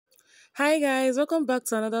Hi guys, welcome back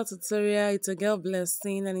to another tutorial. It's a girl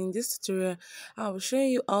Blessing, and in this tutorial I'll be showing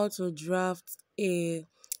you how to draft a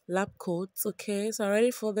lab coat. Okay, so I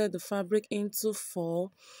already folded the fabric into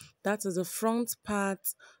four. That is the front part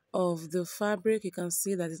of the fabric. You can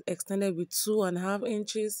see that it's extended with 2.5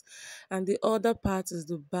 inches, and the other part is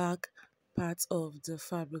the back part of the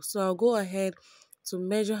fabric. So I'll go ahead to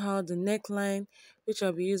measure out the neckline, which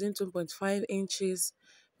I'll be using 2.5 inches.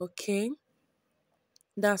 Okay,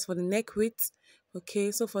 that's for the neck width.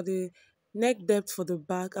 Okay, so for the neck depth for the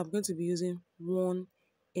back, I'm going to be using 1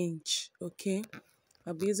 inch. Okay,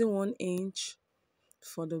 I'll be using 1 inch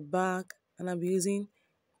for the back, and I'll be using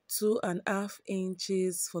 2.5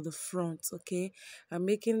 inches for the front. Okay, I'm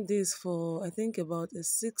making this for I think about a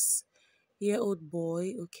 6-year-old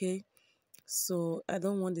boy. Okay, so I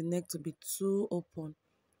don't want the neck to be too open,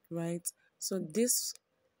 right? So this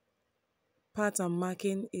part I'm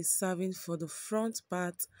marking is serving for the front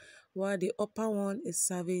part, while the upper one is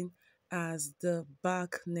serving as the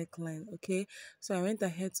back neckline. Okay, so I went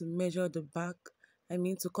ahead to measure the back,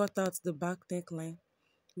 to cut out the back neckline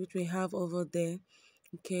which we have over there.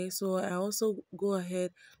 Okay, so I also go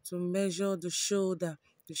ahead to measure the shoulder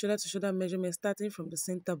to shoulder measurement starting from the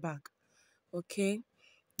center back. Okay,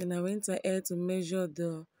 then I went ahead to measure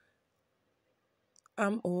the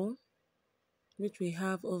armhole which we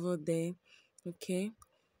have over there. Okay,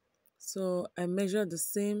 so I measure the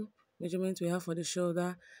same measurement we have for the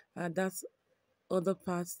shoulder and that other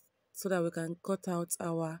part, so that we can cut out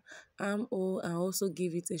our armhole and also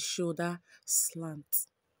give it a shoulder slant.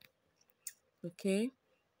 Okay,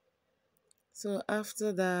 so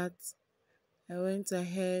after that I went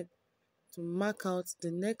ahead to mark out the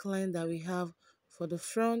neckline that we have for the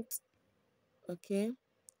front. Okay,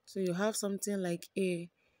 so you have something like a,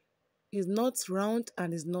 is not round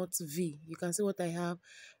and is not V. You can see what I have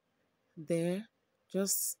there.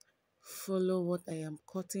 Just follow what I am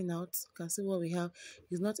cutting out. You can see what we have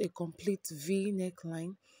is not a complete V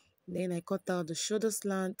neckline. Then I cut out the shoulder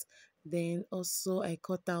slant. Then also I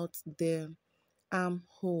cut out the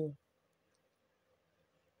armhole.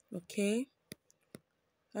 Okay.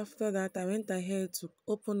 After that, I went ahead to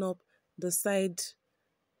open up the side.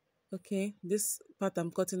 Okay, this part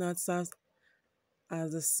I'm cutting out serves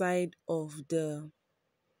as the side of the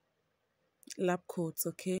lab coats.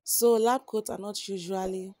 Okay, so lab coats are not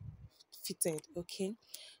usually fitted. Okay,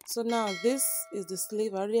 so now this is the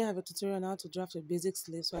sleeve. I already have a tutorial on how to draft a basic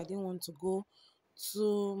sleeve, so I didn't want to go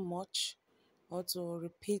too much or to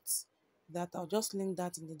repeat that. I'll just link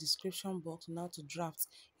that in the description box on how to draft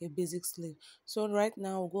a basic sleeve. So right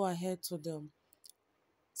now we'll go ahead to the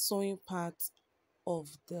sewing part of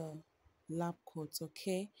the lab coat.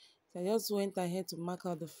 Okay, so I just went ahead to mark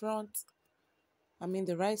out the front,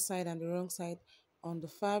 the right side and the wrong side on the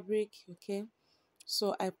fabric. Okay,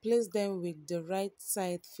 so I place them with the right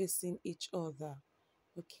side facing each other.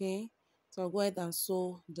 Okay, so I'll go ahead and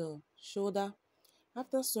sew the shoulder.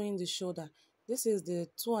 After sewing the shoulder, this is the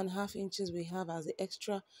 2.5 inches we have as the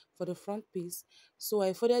extra for the front piece. So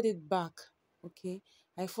I folded it back. Okay,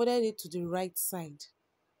 I folded it to the right side.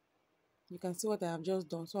 You can see what I have just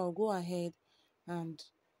done. So I'll go ahead and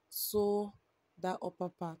sew that upper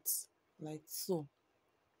part like so.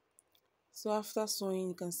 So after sewing,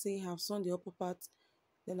 you can see I've sewn the upper part.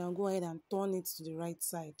 Then I'll go ahead and turn it to the right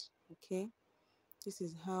side. Okay, this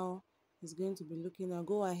is how it's going to be looking. I'll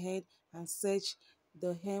go ahead and search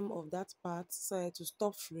the hem of that part so to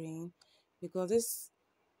stop fraying, because this,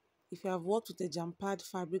 if you have worked with a jam pad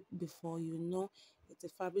fabric before, you know it's a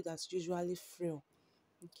fabric that's usually frail.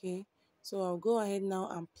 Okay, so I'll go ahead now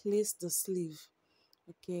and place the sleeve.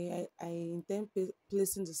 Okay, I intend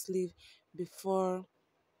placing the sleeve before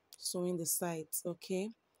sewing the sides. Okay,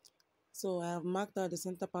 so I have marked out the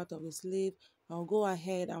center part of the sleeve. I'll go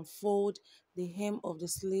ahead and fold the hem of the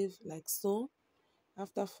sleeve like so.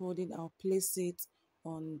 After folding, I'll place it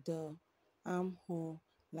on the armhole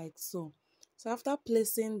like so. So after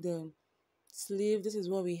placing the sleeve, this is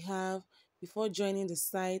what we have. Before joining the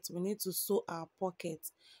sides, we need to sew our pocket,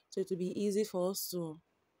 so it will be easy for us to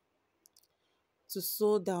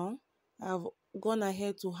sew down. I've gone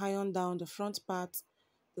ahead to iron down the front part,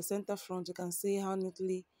 the center front. You can see how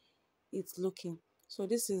neatly it's looking. So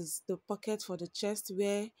this is the pocket for the chest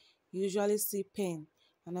where you usually see pen,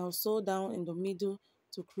 and I'll sew down in the middle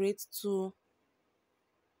to create two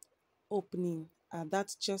opening at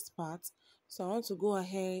that chest part. So I want to go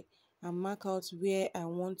ahead and mark out where I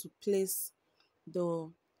want to place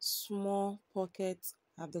the small pocket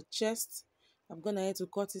at the chest. I'm gonna have to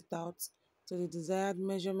cut it out to the desired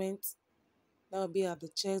measurement. That will be at the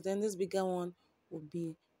chest. Then this bigger one will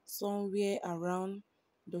be somewhere around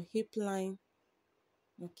the hip line.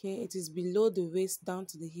 Okay, it is below the waist down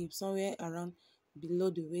to the hip, somewhere around below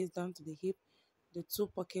the waist down to the hip. The two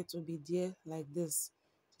pockets will be there like this.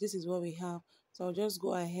 This is what we have. So I'll just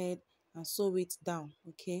go ahead and sew it down.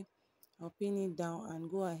 Okay, I'll pin it down and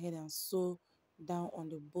go ahead and sew down on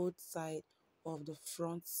the both side of the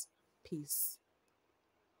front piece.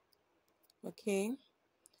 Okay,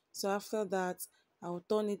 so after that I'll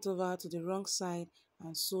turn it over to the wrong side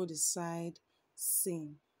and sew the side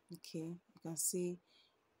seam. Okay, you can see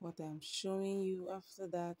what I'm showing you. After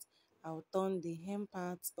that I'll turn the hem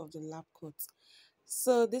part of the lap coat.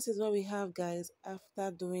 So this is what we have, guys. After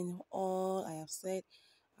doing all I have said,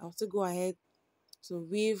 I'll still go ahead to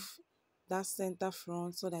weave that center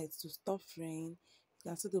front so that it's to stop fraying. You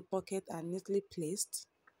can see the pocket are neatly placed.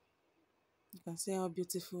 You can see how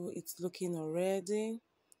beautiful it's looking already.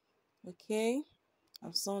 Okay,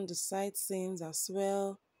 I've sewn the side seams as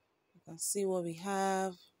well. You can see what we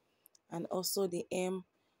have, and also the hem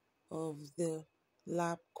of the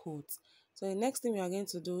lab coat. So the next thing we are going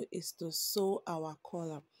to do is to sew our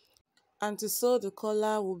collar. And to sew the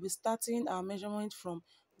collar, we'll be starting our measurement from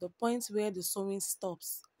the point where the sewing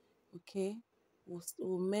stops. Okay,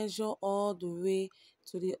 we'll measure all the way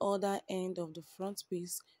to the other end of the front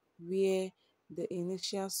piece where the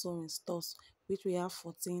initial sewing stops, which we have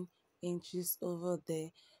 14 inches over there.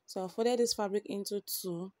 So I'll fold this fabric into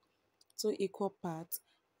two equal parts.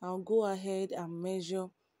 I'll go ahead and measure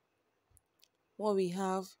what we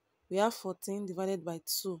have 14 divided by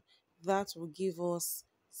 2. That will give us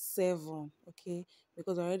 7. Okay,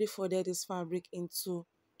 because I already folded this fabric into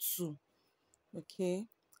 2. Okay,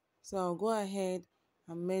 so I'll go ahead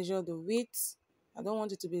and measure the width. I don't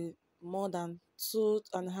want it to be more than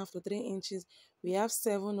 2.5 to 3 inches. We have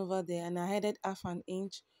 7 over there, and I added half an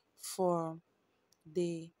inch for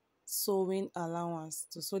the sewing allowance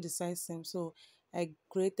to sew the side seam. So I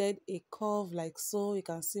created a curve like so. You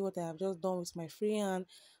can see what I have just done with my free hand.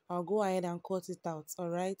 I'll go ahead and cut it out. All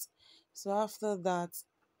right, so after that,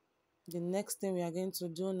 the next thing we are going to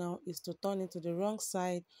do now is to turn it to the wrong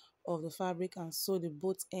side of the fabric and sew the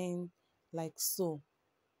both end like so.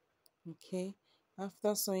 Okay,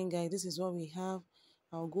 after sewing, guys, this is what we have.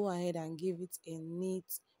 I'll go ahead and give it a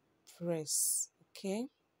neat press. Okay,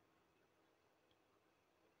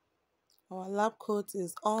 our lab coat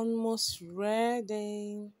is almost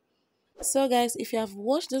ready. So guys, if you have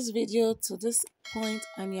watched this video to this point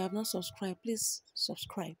and you have not subscribed, please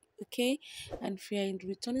subscribe. Okay, and if you're a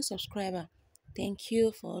returning subscriber, thank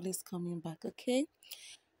you for always coming back. Okay,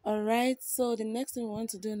 all right, so the next thing we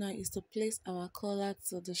want to do now is to place our collar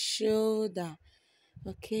to the shoulder.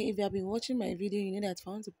 Okay, if you have been watching my video, you know that if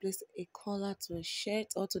I want to place a collar to a shirt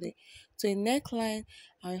or to a neckline,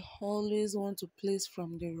 I always want to place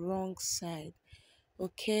from the wrong side.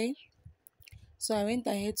 Okay, so I went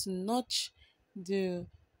ahead to notch the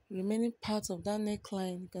remaining parts of that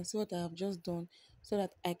neckline. You can see what I have just done, so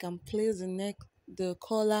that I can place the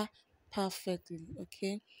collar perfectly.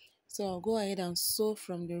 Okay, so I'll go ahead and sew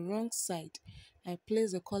from the wrong side. I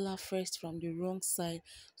place the collar first from the wrong side,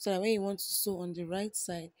 so that when you want to sew on the right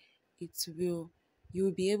side, you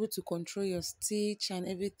will be able to control your stitch and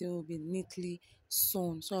everything will be neatly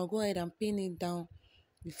sewn. So I'll go ahead and pin it down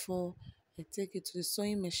before I take it to the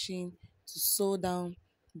sewing machine to sew down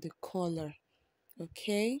the collar.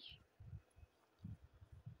 Okay,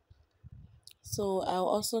 so I'll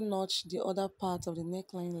also notch the other part of the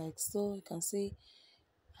neckline like so. You can see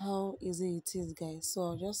how easy it is, guys. So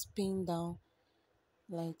I'll just pin down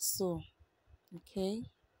like so. Okay,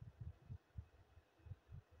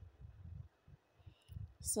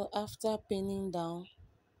 so after pinning down,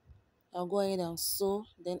 I'll go ahead and sew.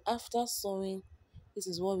 Then after sewing, this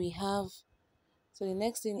is what we have. So the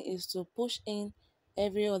next thing is to push in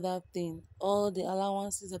every other thing, all the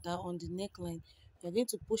allowances that are on the neckline. You're going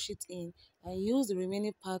to push it in and use the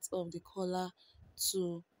remaining parts of the collar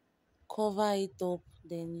to cover it up.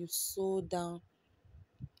 Then you sew down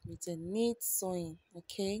with a neat sewing.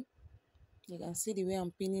 Okay, you can see the way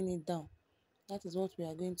I'm pinning it down. That is what we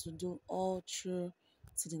are going to do all through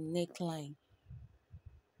to the neckline.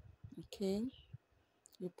 Okay,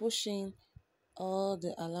 you push in all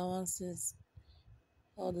the allowances,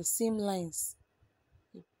 all the seam lines.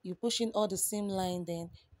 You push in all the seam line, then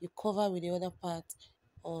you cover with the other part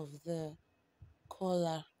of the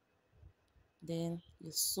collar, then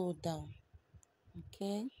you sew down.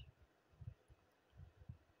 Okay,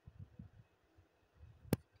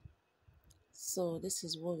 so this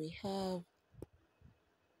is what we have.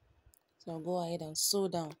 So I'll go ahead and sew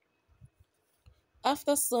down.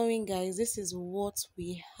 After sewing, guys, this is what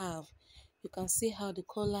we have. You can see how the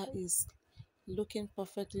collar is looking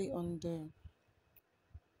perfectly on the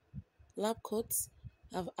lab coat.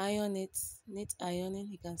 I've ironed it, neat ironing.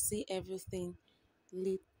 You can see everything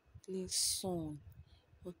neatly sewn.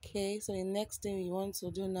 Okay, so the next thing you want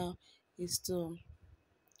to do now is to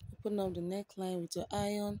open up the neckline with your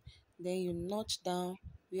iron, then you notch down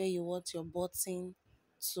where you want your button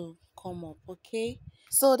to come up. Okay,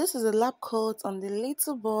 so this is a lab coat on the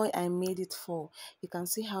little boy I made it for. You can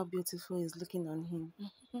see how beautiful he's looking on him.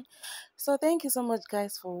 So thank you so much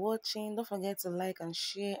guys for watching. Don't forget to like and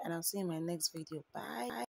share, and I'll see you in my next video. Bye.